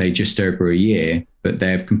business for, say, just over a year, but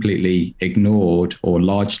they've completely ignored or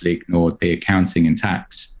largely ignored the accounting and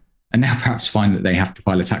tax. And now perhaps find that they have to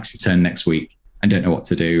file a tax return next week and don't know what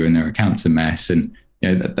to do, and their account's a mess. And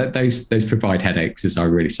those provide headaches, as I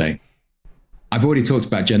really say. I've already talked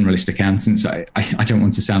about generalist accountants. I don't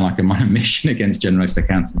want to sound like I'm on a mission against generalist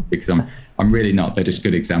accountants, because I'm really not. They're just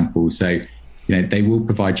good examples. So, they will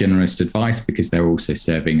provide generalist advice because they're also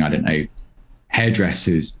serving, I don't know,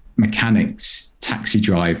 hairdressers, mechanics, taxi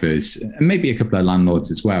drivers, and maybe a couple of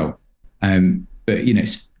landlords as well. But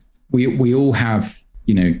we all have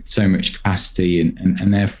so much capacity,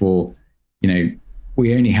 and therefore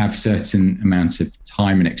we only have certain amounts of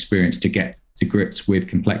time and experience to get to grips with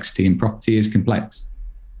complexity, and property is complex.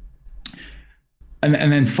 And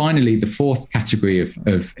then finally, the fourth category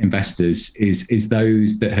of investors is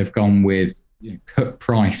those that have gone with cut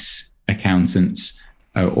price accountants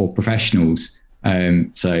or professionals.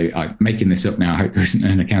 So I'm making this up now. I hope there isn't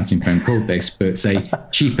an accounting firm called this, but say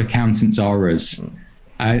cheap accountants are us.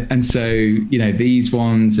 And so, these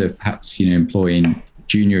ones are perhaps, employing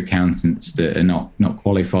junior accountants that are not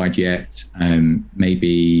qualified yet.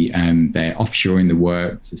 Maybe they're offshoring the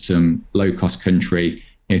work to some low cost country.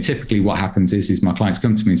 Typically what happens is my clients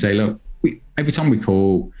come to me and say, look, every time we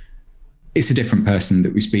call, it's a different person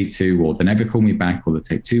that we speak to, or they never call me back, or they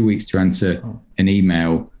take 2 weeks to answer an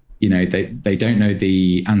email. They don't know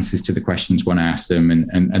the answers to the questions when I ask them, and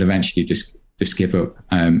eventually just give up,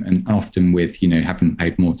 and often with, having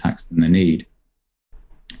paid more tax than they need.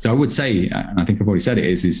 So I would say, and I think I've already said it,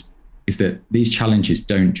 is that these challenges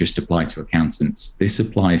don't just apply to accountants. This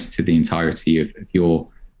applies to the entirety of your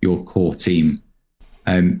core team.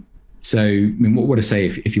 So, what would I say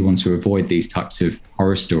if you want to avoid these types of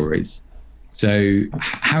horror stories? So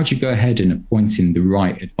how do you go ahead and appointing the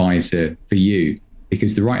right advisor for you?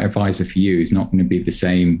 Because the right advisor for you is not going to be the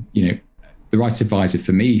same. The right advisor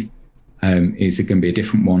for me is going to be a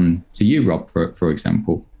different one to you, Rob, for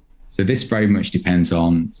example. So this very much depends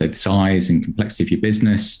on, say, the size and complexity of your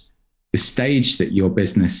business, the stage that your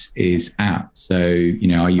business is at. So,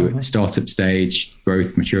 are you at the startup stage,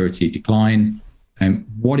 growth, maturity, decline?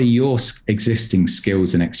 What are your existing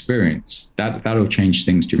skills and experience? That'll change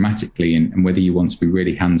things dramatically, and whether you want to be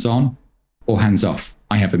really hands-on or hands-off.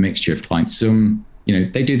 I have a mixture of clients. Some,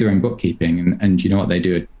 they do their own bookkeeping, and you know what, they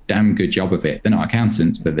do a damn good job of it. They're not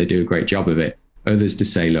accountants, but they do a great job of it. Others to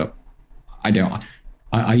say, look, I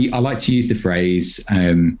like to use the phrase,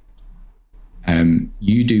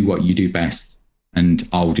 you do what you do best and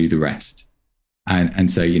I'll do the rest.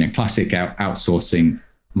 And so, classic outsourcing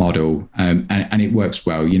model, and it works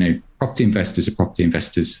well. Property investors are property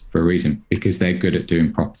investors for a reason, because they're good at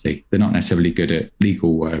doing property. They're not necessarily good at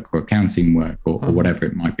legal work or accounting work or whatever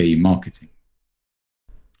it might be, marketing.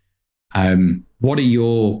 What are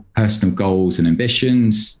your personal goals and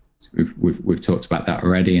ambitions? We've talked about that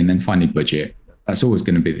already. And then finally, budget. That's always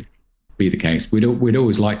going to be the case. We'd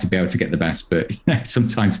always like to be able to get the best, but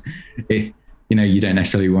sometimes you don't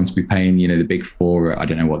necessarily want to be paying, the big four, I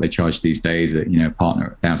don't know what they charge these days, a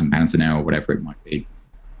partner at £1,000 an hour or whatever it might be.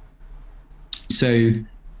 So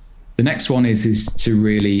the next one is to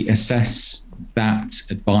really assess that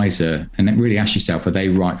advisor and then really ask yourself, are they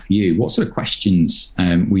right for you? What sort of questions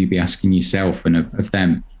will you be asking yourself and of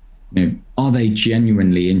them? Are they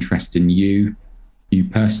genuinely interested in you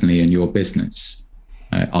personally and your business?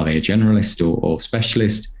 Are they a generalist or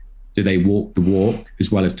specialist? Do they walk the walk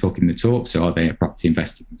as well as talking the talk? So are they a property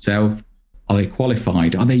investor themselves? Are they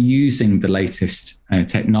qualified? Are they using the latest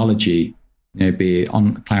technology, be it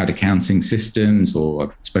on cloud accounting systems, or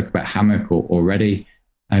I've spoke about Hammock already?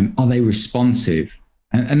 Are they responsive?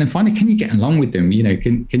 And then finally, can you get along with them?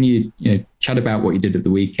 Can you chat about what you did at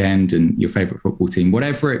the weekend and your favorite football team,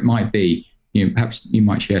 whatever it might be? Perhaps you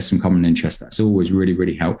might share some common interest. That's always really,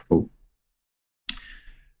 really helpful.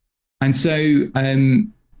 And so,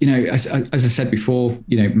 as I said before,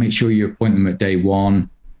 make sure you appoint them at day one.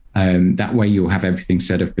 That way you'll have everything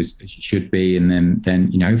set up as you should be. And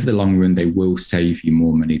then over the long run, they will save you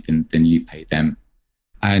more money than you pay them.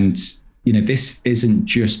 And, this isn't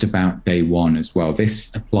just about day one as well.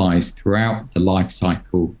 This applies throughout the life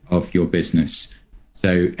cycle of your business.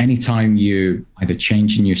 So anytime you're either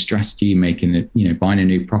changing your strategy, making it, buying a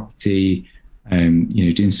new property,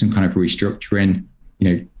 doing some kind of restructuring,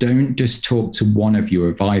 don't just talk to one of your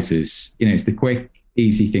advisors. It's the quick,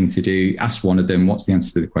 easy thing to do. Ask one of them, what's the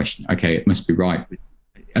answer to the question? Okay, it must be right. But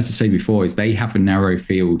as I say before, is they have a narrow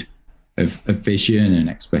field of vision and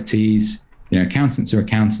expertise. Accountants are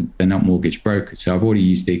accountants. They're not mortgage brokers. So I've already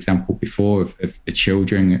used the example before of the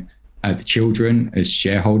children. The children as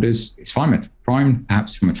shareholders. It's fine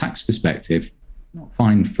perhaps from a tax perspective. It's not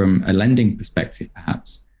fine from a lending perspective,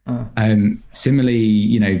 perhaps.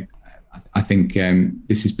 Similarly, I think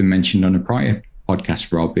this has been mentioned on a prior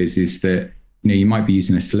podcast, Rob, is that you might be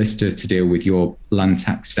using a solicitor to deal with your land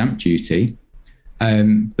tax stamp duty,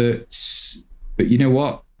 but you know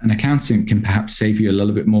what? An accountant can perhaps save you a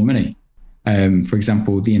little bit more money. For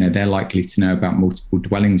example, they're likely to know about multiple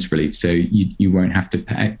dwellings relief, so you won't have to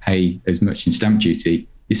pay as much in stamp duty.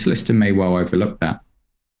 Your solicitor may well overlook that.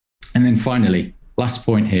 And then finally, last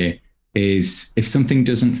point here is if something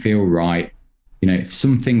doesn't feel right, if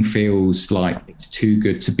something feels like it's too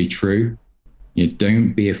good to be true,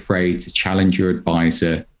 don't be afraid to challenge your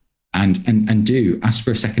advisor and do ask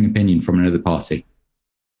for a second opinion from another party.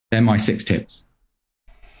 They're my 6 tips.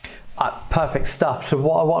 Perfect stuff. So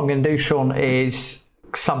what I'm going to do, Sean, is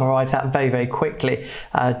summarise that very, very quickly,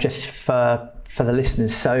 just for the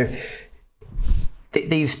listeners. So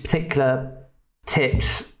these particular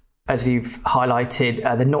tips, as you've highlighted,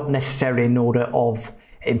 they're not necessarily in order of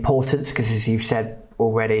importance, because as you've said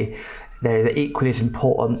already, they're equally as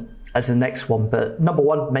important as the next one. But number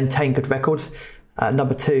 1, maintain good records.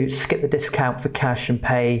 Number 2, skip the discount for cash and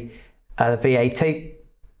pay the VAT.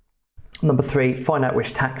 Number 3, find out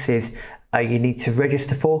which taxes you need to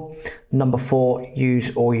register for. Number 4,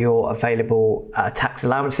 use all your available tax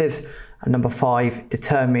allowances. And number 5,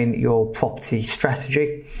 determine your property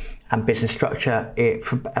strategy and business structure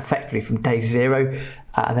effectively from day 0.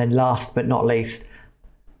 And then last but not least,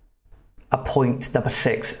 number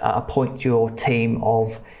 6, appoint your team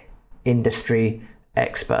of industry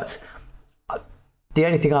experts. The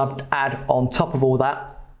only thing I'd add on top of all that,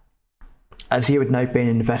 as you would know, being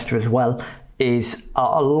an investor as well, is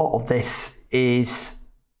a lot of this is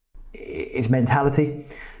mentality.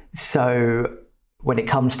 So when it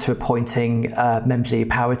comes to appointing members of your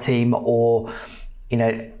power team, or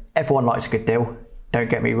everyone likes a good deal. Don't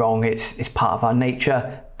get me wrong; it's part of our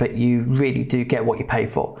nature, but you really do get what you pay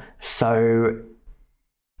for. So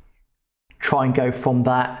try and go from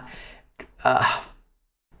that.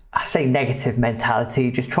 I say negative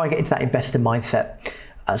mentality. Just try and get into that investor mindset.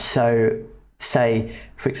 So say,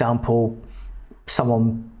 for example,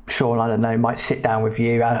 someone, Sean, I don't know, might sit down with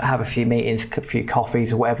you, have a few meetings, a few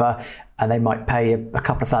coffees or whatever, and they might pay a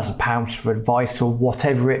couple of £1,000s for advice or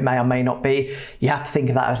whatever it may or may not be. You have to think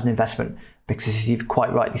of that as an investment, because as you've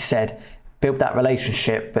quite rightly said, build that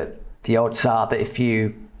relationship, but the odds are that if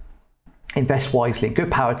you invest wisely,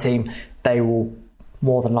 good power team, they will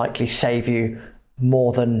more than likely save you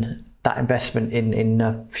more than that investment in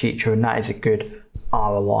the future, and that is a good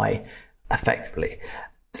ROI effectively.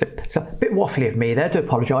 So a bit waffly of me there, to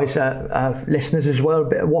apologise, listeners as well, a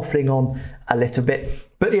bit of waffling on a little bit.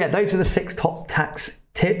 But yeah, those are the 6 top tax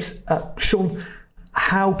tips. Sean,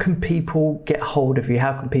 how can people get hold of you?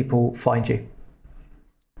 How can people find you?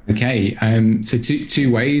 Okay, so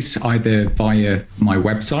two ways, either via my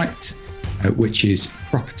website, which is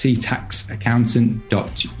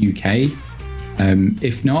propertytaxaccountant.uk.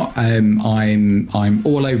 If not, I'm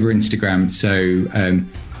all over Instagram. So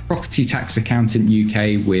Property Tax Accountant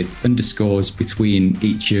UK with underscores between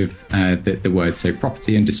each of the words. So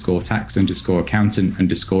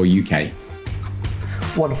property_tax_accountant_UK.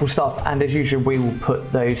 Wonderful stuff. And as usual, we will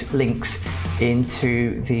put those links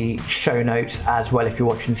into the show notes as well. If you're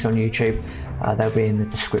watching this on YouTube, they'll be in the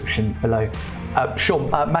description below. Sean,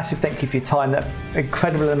 massive thank you for your time. That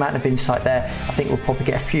incredible amount of insight there. I think we'll probably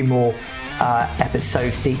get a few more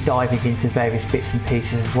episodes deep diving into various bits and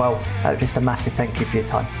pieces as well. Just a massive thank you for your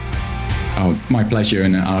time. Oh, my pleasure,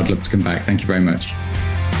 and I'd love to come back. Thank you very much.